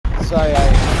Sorry,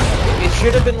 it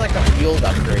should have been like a field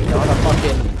upgrade, not a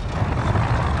fucking bird,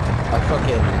 like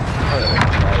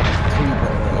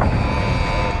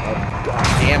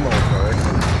a ammo bird.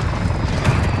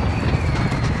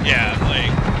 Yeah,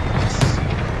 like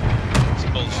it's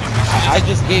bullshit. I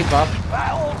just gave up.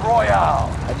 Battle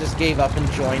Royale. I just gave up and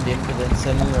joined into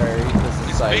Vincent, where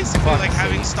It's like, basically like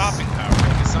having stopping power.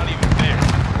 Like, it's not even fair.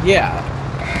 Yeah.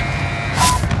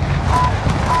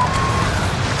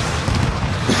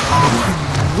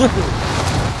 Where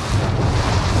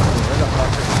the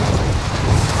fuck are you?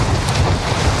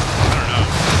 I don't know.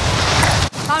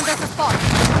 Found us a spot.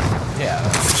 Yeah.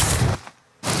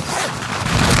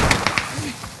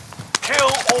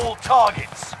 Kill all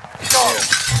targets. Go.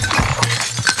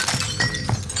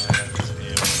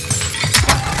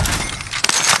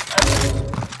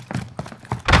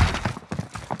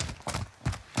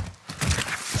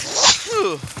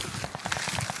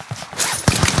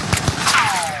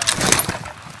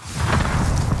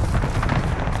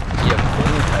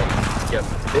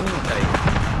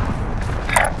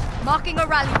 Marking a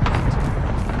rally point.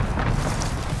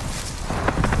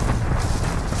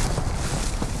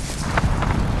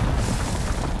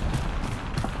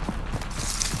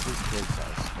 These kids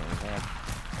are scared.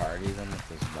 Party them at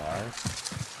this bar.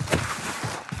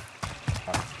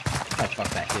 Oh, I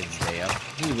fucked that kid's day up.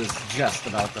 He was just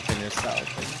about to finish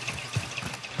selfie.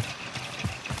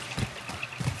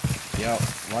 Yo,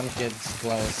 one kid's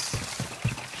close.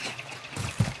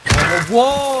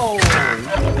 Whoa!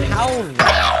 How the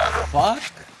fuck?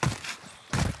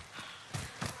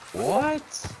 What?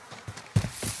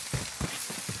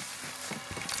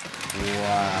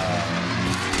 Wow.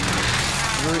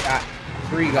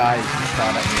 Three guys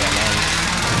shot at me at once.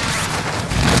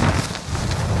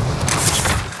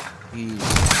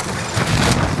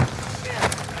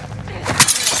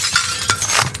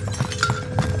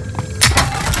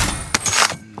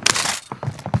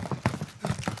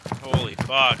 Holy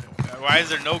fuck. Why is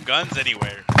there no guns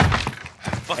anywhere?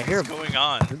 What the fuck is going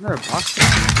on? Is there a box?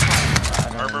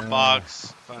 Armor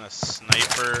box. Found a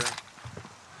sniper.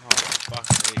 Oh, fuck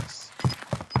sakes.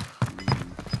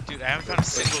 Dude, I haven't found a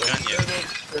single gun yet.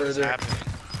 What's happening?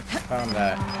 Found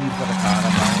that. He put a con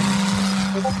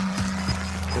on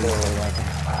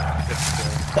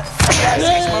Yes,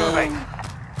 he's moving.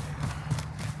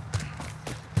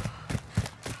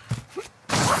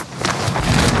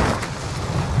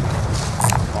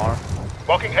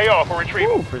 Walking AR for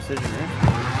retrieval. Ooh, precision, eh?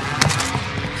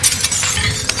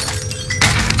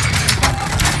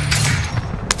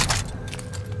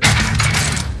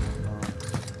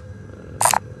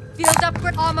 Field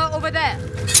upgrade armor over there.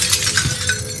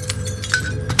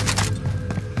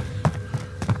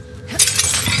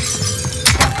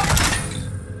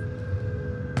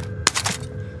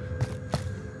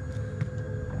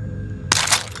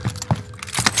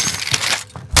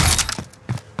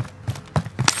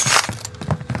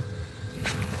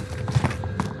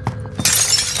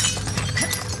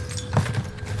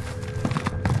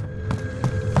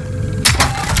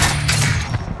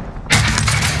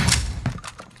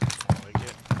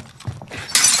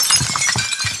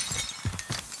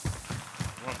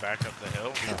 Back up the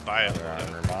hill. We can buy it.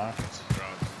 Armor box.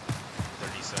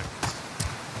 30 seconds.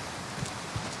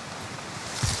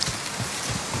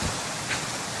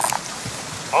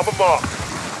 On the mark.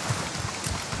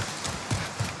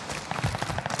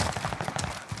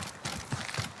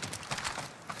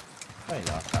 I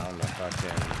not found a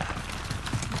fucking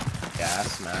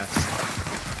gas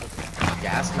mask.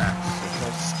 Gas mask is so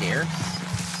scarce.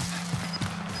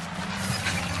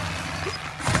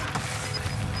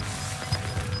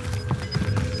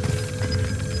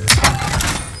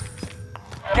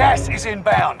 Gas is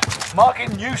inbound. Marking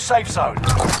new safe zone.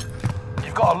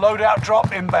 You've got a loadout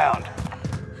drop inbound.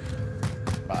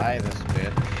 Buy this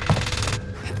bitch.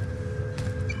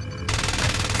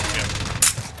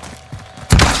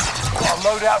 Got a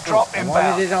loadout drop I inbound.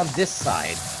 wanted it on this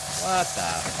side. What the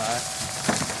fuck?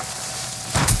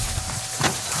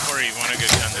 Corey, you want a good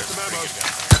gun? There's a pretty good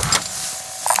gun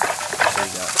There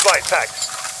you go. Supply tagged.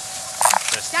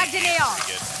 here. Tagged in AR.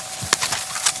 Pretty good.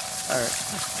 Alright.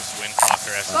 Just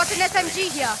Windhawker SMG. Got an SMG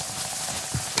here.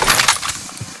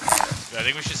 I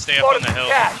think we should stay up on the hill.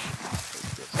 Cash.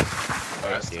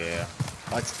 Yeah.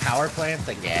 What's power plants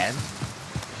again?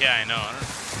 Yeah, I know.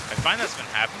 I find that's been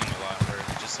happening a lot, where it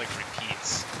just like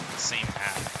repeats the same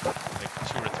map like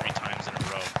 2 or 3 times in a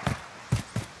row.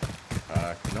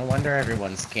 No wonder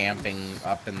everyone's camping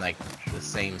up in like the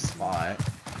same spot.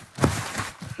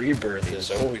 Rebirth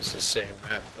is always the same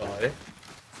map, though, eh?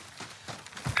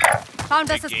 Found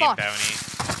us a Big game spot. bounty.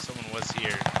 Someone was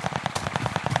here.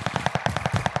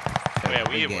 Oh yeah,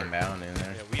 we Big game were. bound in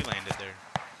there. Yeah, we landed.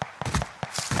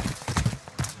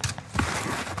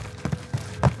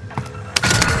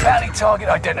 Bounty target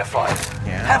identified.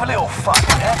 Yeah. Have a little fun,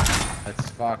 yeah? Let's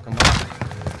fuck them up.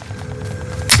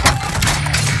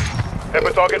 Have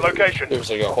a target location. There's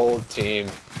like a whole team.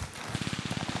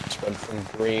 Just went from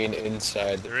green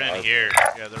inside the They're in park. here.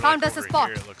 Yeah, they're Found like us a over spot.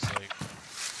 here, it looks like.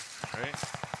 Right?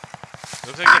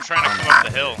 Looks like they're trying to come up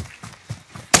the hill.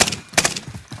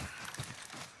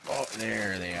 Oh,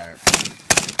 there they are.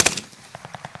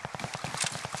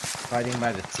 Fighting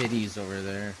by the titties over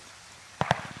there.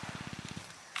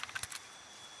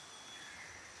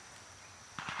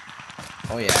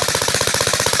 Oh yeah.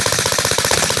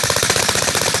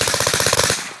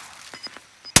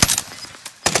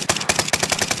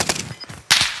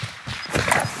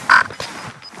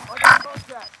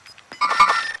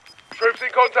 Troops in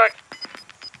contact.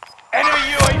 Enemy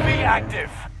UAV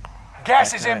active.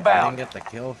 Gas is I didn't inbound. get the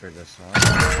kill for this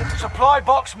one. Supply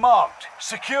box marked.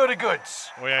 Secure the goods.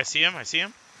 Oh yeah, I see him. I see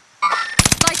him.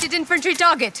 Sighted infantry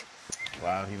target.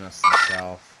 Wow, he must have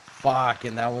self. Fuck,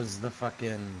 and that was the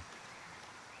fucking...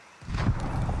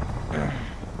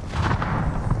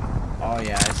 Oh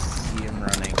yeah, I see him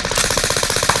running.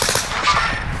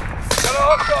 Got a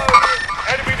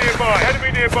hostile. Enemy nearby.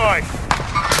 Enemy nearby.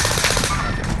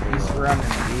 He's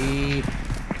running deep.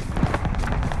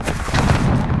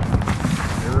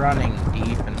 They're running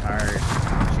deep and hard.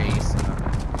 Chasing him.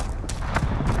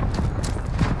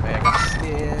 Wait, I got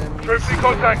stim. Troops in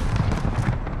contact.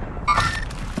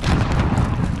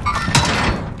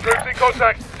 Troops in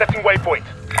contact. Setting waypoint.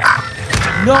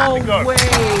 No Go. way!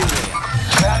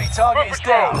 Bounty target is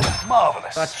down. Got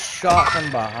Marvelous. shot from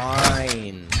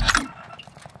behind.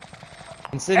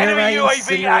 Enemy UAV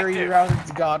Incendiary active.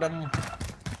 rounds got him.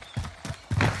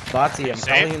 Botsy, I'm Safe?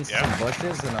 probably in some Yeah.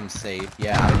 bushes and I'm safe.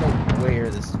 Yeah, I don't know where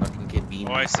this fucking kid beat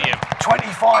me. Oh, I see him.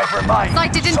 25 remain.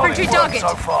 Sighted infantry Solid work target.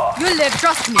 so far. You'll live,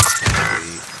 trust me.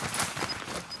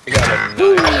 We got a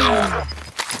knife.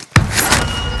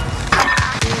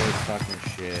 Good fucking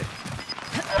shit.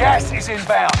 Gas is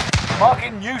inbound.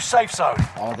 Marking new safe zone.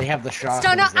 Oh, they have the shotguns.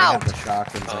 Stunner They have out. the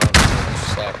shotguns.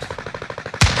 Sucks.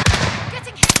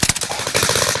 Getting hit.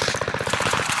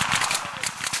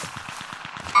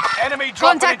 Enemy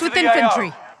dropping Contact into with the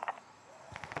infantry.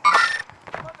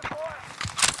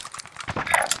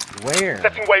 Where?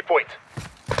 Setting waypoint.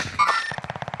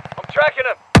 I'm tracking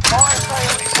him. Fire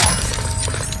sale is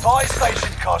active. Fire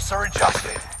station costs are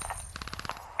adjusted.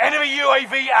 Enemy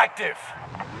UAV active.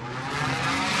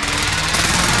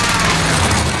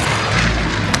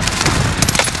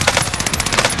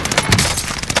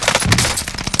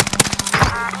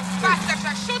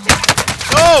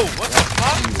 No! What the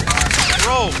fuck?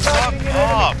 Bro, fuck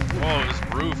off! Whoa, this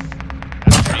roof.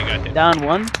 That's where you got hit. Down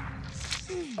one.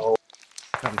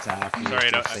 Come tap me. Sorry,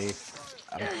 if no, you're safe.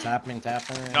 I'm tapping.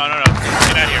 No, no, no.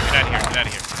 Get out of here, get out of here, get out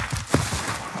of here.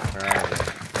 Where are they?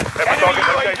 Have a target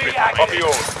UAV location. active. Copy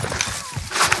yours.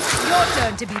 Your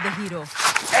turn to be the hero.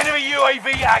 Enemy UAV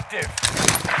active.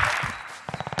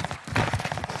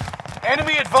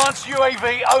 Enemy advanced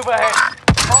UAV overhead.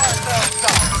 Fire sale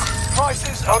done.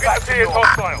 Prices are Target back to appears normal.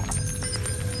 hostile.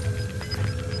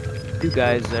 Two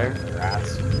guys there.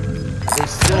 Rats. Are they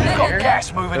still We've got there?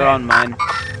 gas moving They're on in. mine.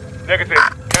 Negative.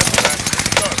 Cancel that.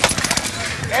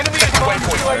 Enemy advanced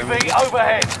UAV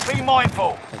overhead. Be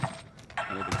mindful.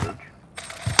 Near the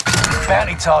bridge.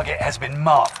 Bounty target has been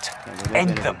marked. Yeah, they End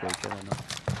might be them. near the bridge, I don't know.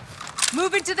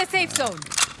 Move into the safe zone.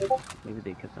 Maybe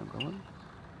they kept on going.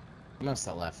 He must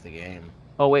have left the game.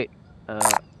 Oh wait.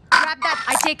 Grab that.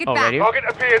 I take it Oh, back. right here? Target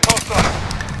appears hostile.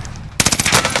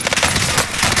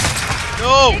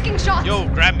 No! Taking shots. Yo,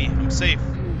 grab me. I'm safe.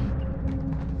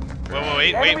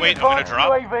 Wait, Enemy I'm gonna advanced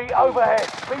drop. UAV overhead.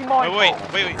 Be mindful.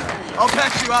 Wait. I'll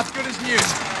patch you up, good as new.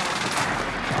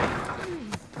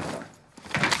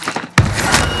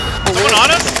 Someone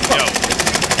on us? Yo,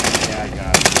 Yeah, I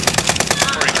got it.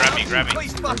 Corey, grab me.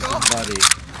 Please fuck Where's off. the buddy?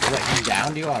 What, he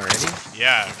downed you already?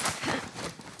 Yeah.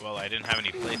 Well, I didn't have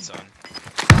any plates on.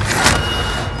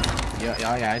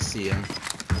 Yeah, I see him.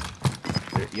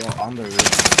 Yo, on the roof.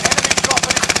 Enemy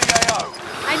dropping into the AO.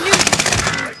 I knew you.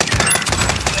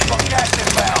 They've got gas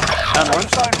inbound. Down one.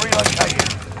 Safe zone relocated.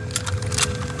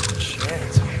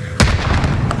 Shit.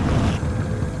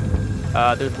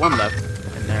 There's one left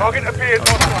in there. Target appears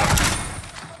hostile.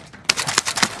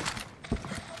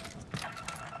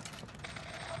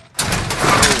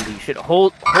 Holy shit!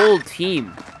 Whole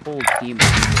team. Whole team.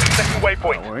 Setting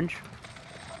waypoint. Orange.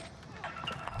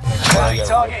 Bounty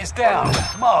target is down.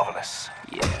 Marvelous.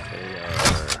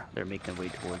 Yeah, they're making their way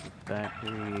towards the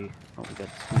factory. Oh, we got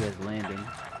two guys landing.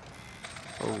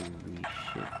 Holy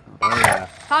shit! Oh yeah.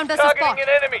 Found us a spot. Targeting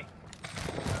an enemy.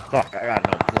 Fuck, I got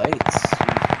no plates.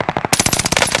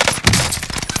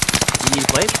 You need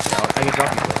plates? I can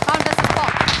drop you plates.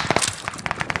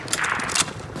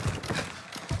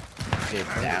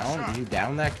 you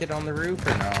down that kid on the roof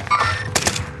or no?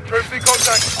 Troops in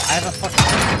contact. I have a fucking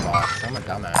armor box. I'm a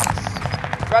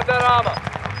dumbass. Grab that armor.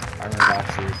 Armor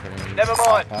box here. Putting Never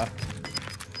mind. Up.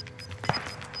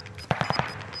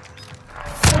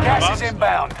 Gas is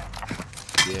inbound.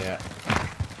 Yeah.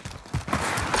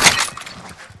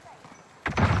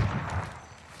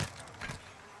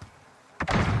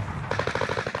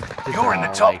 You're in the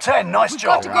top 10. Nice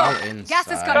job. Got to They're all go. Gas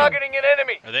is inside. coming. Targeting an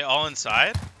enemy. Are they all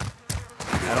inside?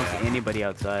 I don't see anybody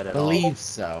outside at all. Believe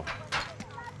so.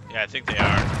 Yeah, I think they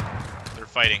are. They're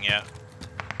fighting, yeah.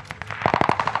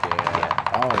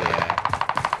 Yeah. Oh yeah.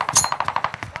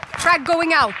 Frag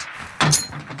going out.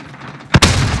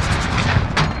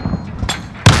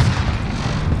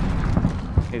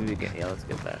 Maybe we get, yeah, let's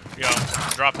get that. Yo,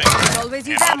 dropping. Always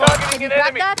use Ammo. ammo. Can you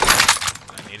grab that?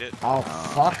 I need it. Oh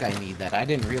fuck! I need that. I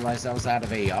didn't realize that was out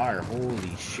of AR.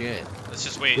 Holy shit. Let's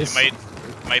just wait. This- It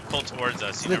might pull towards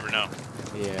us. You never know.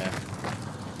 Yeah.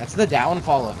 That's the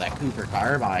downfall of that Cooper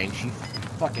carbine. She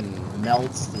fucking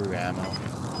melts through ammo.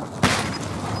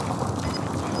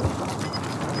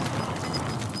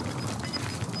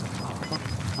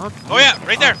 Oh yeah,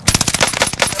 right there.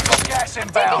 Got gas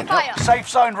inbound. fire. Safe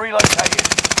zone relocated.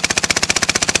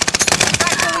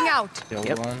 Frag going out. Killed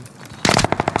Yep. one.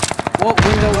 Whoa,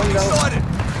 window.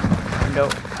 Window.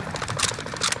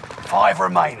 5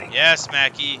 remaining. Yes,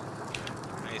 Mackie.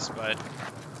 Nice, bud.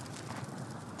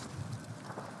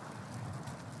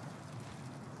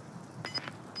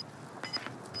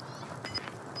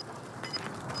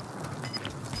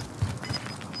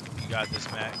 You got this,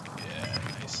 Mac. Yeah,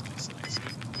 nice.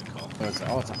 Good call.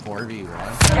 Oh, it's a 4v1.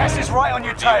 Gas is right on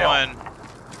your tail. D1.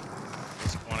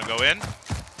 Want to go in?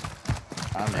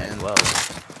 I'm in. Well,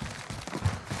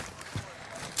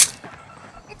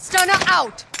 Stunner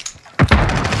out.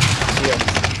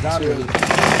 Not really.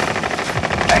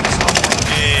 Excellent work.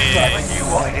 Hey. Giving you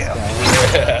what here.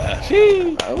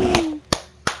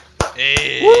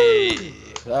 Hey.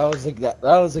 That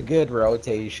was a good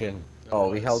rotation. Oh,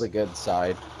 we held a good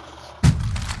side.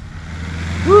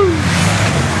 Woo!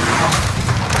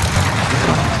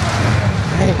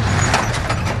 Hey.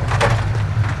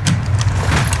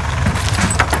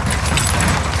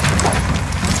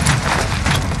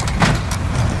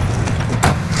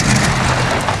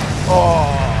 Oh,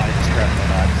 I just grabbed my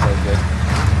knife so good.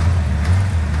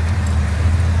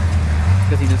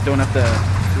 because you just don't have to,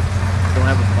 don't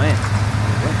have a plan.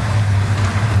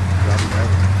 Grab him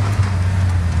wherever.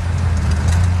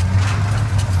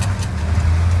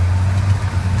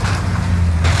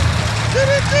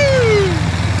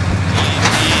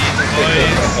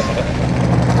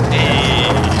 Hey,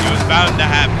 it was bound to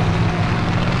happen.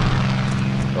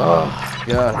 Oh,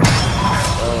 God.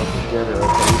 That was a good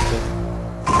rotation.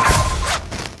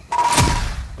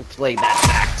 We played that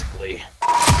tactically.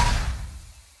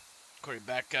 Corey,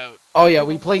 back out. Oh, yeah,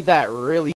 we played that really